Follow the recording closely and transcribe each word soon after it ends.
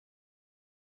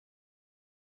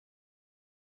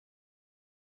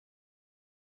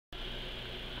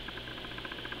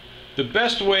The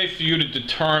best way for you to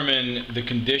determine the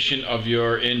condition of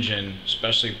your engine,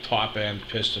 especially top end,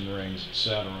 piston rings,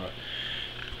 etc.,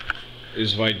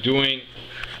 is by doing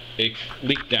a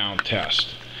leak down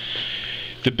test.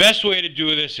 The best way to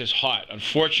do this is hot.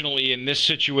 Unfortunately, in this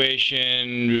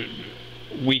situation,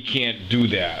 we can't do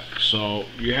that. So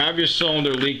you have your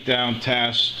cylinder leak down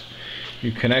test.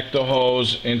 You connect the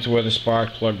hose into where the spark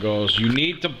plug goes. You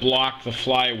need to block the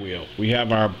flywheel. We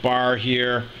have our bar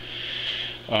here.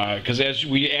 Because as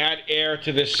we add air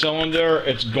to this cylinder,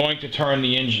 it's going to turn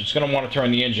the engine. It's going to want to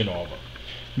turn the engine over.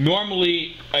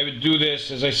 Normally, I would do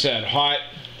this, as I said, hot,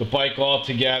 the bike all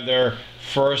together,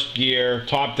 first gear,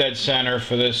 top dead center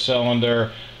for this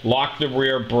cylinder, lock the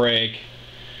rear brake,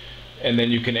 and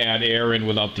then you can add air in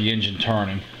without the engine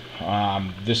turning.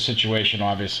 This situation,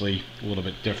 obviously, a little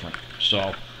bit different.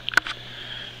 So,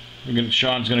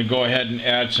 Sean's going to go ahead and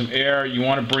add some air. You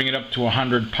want to bring it up to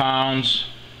 100 pounds.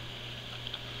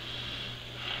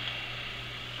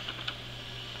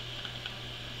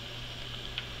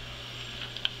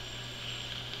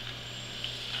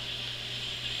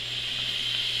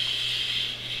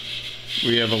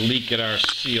 We have a leak at our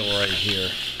seal right here.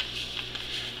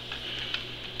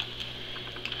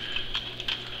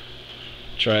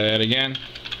 Try that again.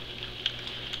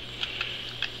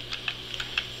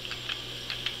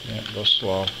 Yeah, go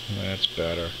slow. That's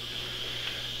better.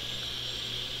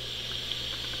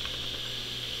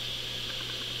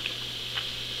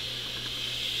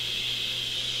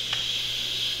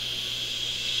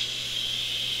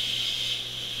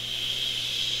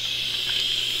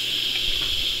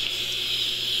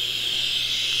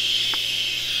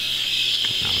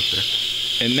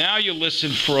 And now you listen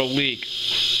for a leak.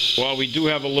 Well, we do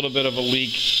have a little bit of a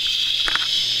leak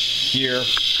here.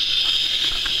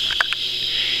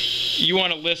 You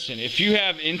want to listen. If you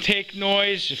have intake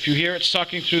noise, if you hear it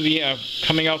sucking through the,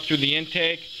 coming out through the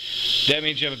intake, that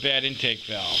means you have a bad intake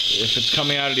valve. If it's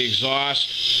coming out of the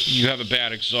exhaust, you have a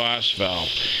bad exhaust valve.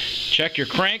 Check your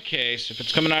crankcase. If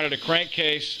it's coming out of the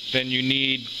crankcase, then you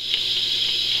need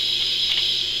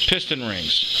piston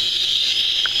rings.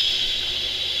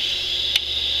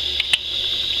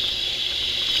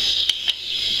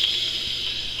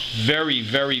 Very,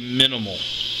 very minimal.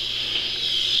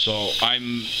 So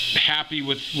I'm happy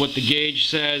with what the gauge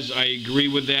says. I agree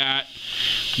with that.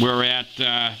 We're at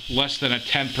less than a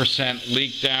 10%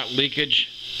 leakage.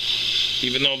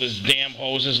 Even though this damn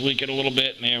hose is leaking a little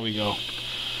bit. There we go.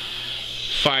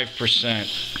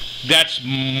 5%. That's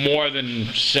more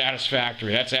than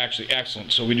satisfactory. That's actually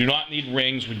excellent. So we do not need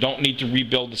rings. We don't need to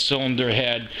rebuild the cylinder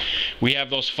head. We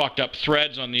have those fucked up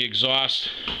threads on the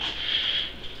exhaust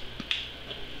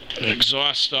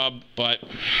stub, but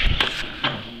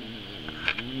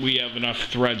we have enough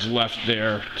threads left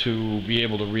there to be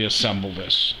able to reassemble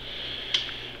this.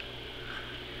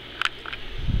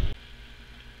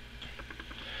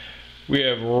 We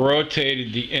have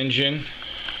rotated the engine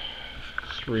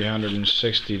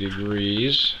 360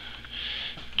 degrees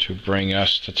to bring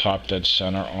us to top dead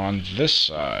center on this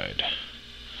side.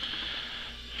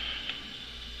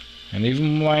 And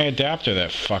even my adapter,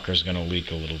 that fucker's gonna leak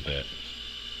a little bit.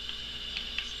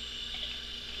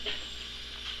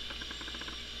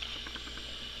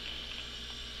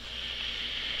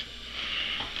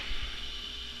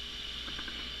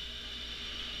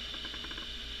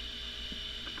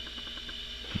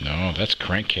 No, that's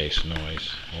crankcase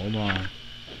noise. Hold on.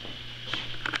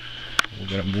 We're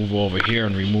going to move over here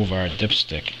and remove our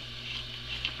dipstick.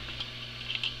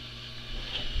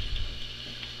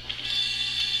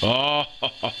 Oh!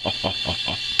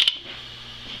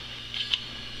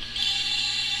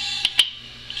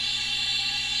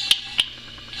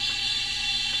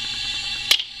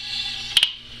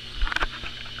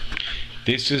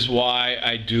 This is why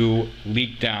I do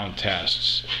leak down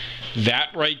tests.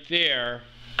 That right there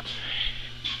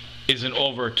is an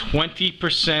over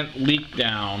 20% leak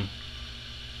down,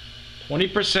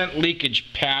 20%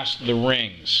 leakage past the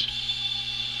rings.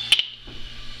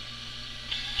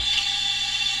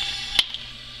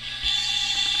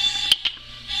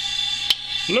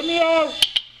 Let me out!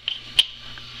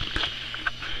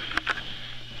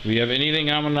 Do we have anything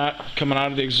coming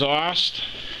out of the exhaust?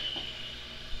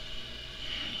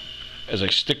 As I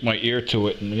stick my ear to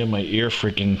it and get my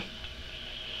eardrum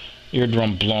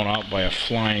blown out by a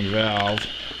flying valve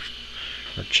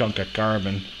or chunk of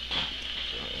carbon.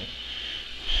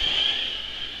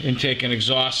 Intake and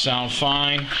exhaust sound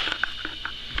fine.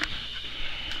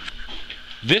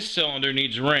 This cylinder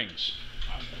needs rings.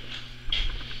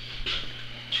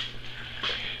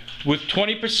 With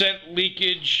 20%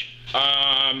 leakage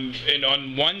and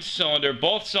on one cylinder,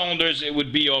 both cylinders, it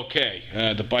would be okay.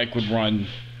 The bike would run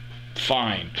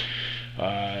fine.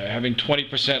 Having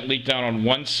 20% leak down on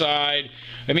one side,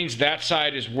 that means that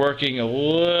side is working a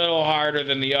little harder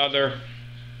than the other,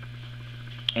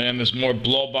 and there's more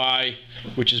blow-by,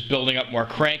 which is building up more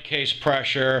crankcase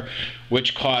pressure,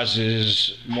 which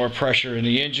causes more pressure in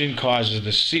the engine, causes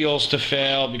the seals to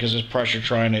fail because there's pressure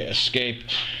trying to escape,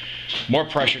 more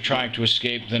pressure trying to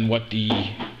escape than what the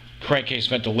crankcase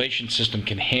ventilation system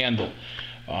can handle.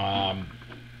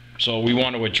 So we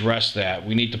want to address that.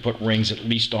 We need to put rings at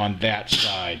least on that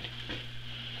side.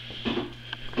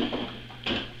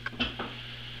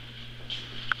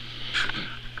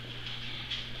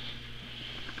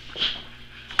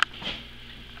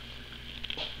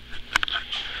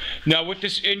 Now with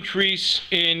this increase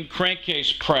in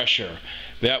crankcase pressure,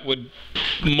 that would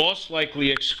most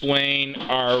likely explain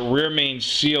our rear main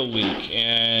seal leak.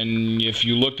 And if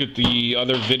you looked at the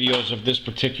other videos of this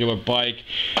particular bike,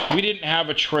 we didn't have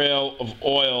a trail of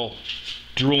oil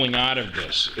drooling out of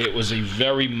this. It was a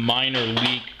very minor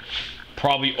leak,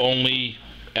 probably only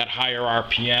at higher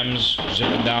RPMs,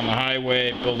 zipping down the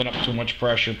highway, building up too much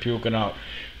pressure, puking out.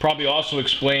 Probably also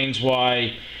explains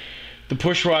why the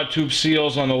pushrod tube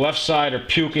seals on the left side are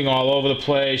puking all over the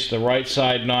place, the right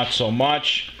side not so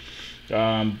much.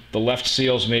 The left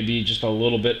seals may be just a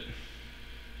little bit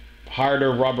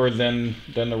harder rubber than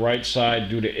the right side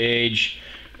due to age,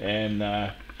 and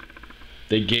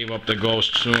they gave up the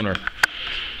ghost sooner.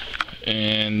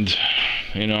 And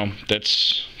you know,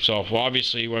 that's so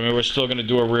obviously, I mean, we're still going to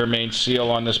do a rear main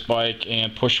seal on this bike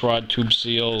and pushrod tube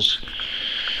seals,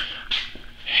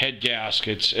 head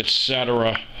gaskets,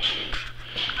 etc.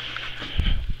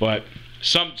 But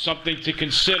something to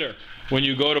consider when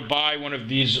you go to buy one of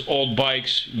these old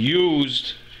bikes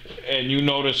used and you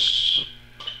notice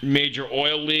major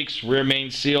oil leaks, rear main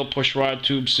seal, pushrod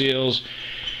tube seals.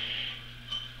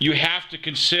 You have to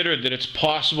consider that it's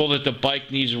possible that the bike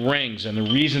needs rings, and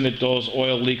the reason that those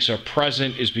oil leaks are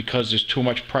present is because there's too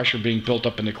much pressure being built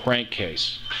up in the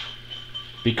crankcase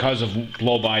because of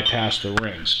blow-by past the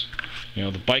rings. You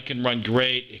know, the bike can run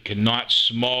great, it cannot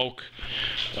smoke,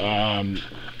 and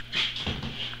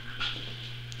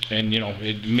you know,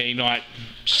 it may not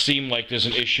seem like there's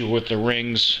an issue with the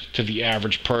rings to the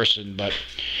average person, but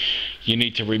you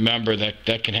need to remember that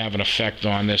that can have an effect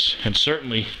on this. And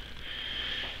certainly,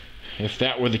 if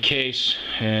that were the case,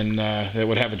 and that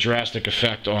would have a drastic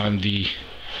effect on the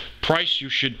price you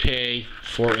should pay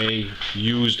for a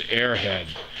used Airhead.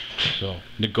 So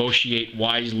negotiate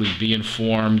wisely, be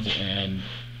informed, and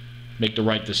make the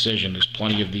right decision. There's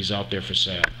plenty of these out there for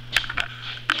sale.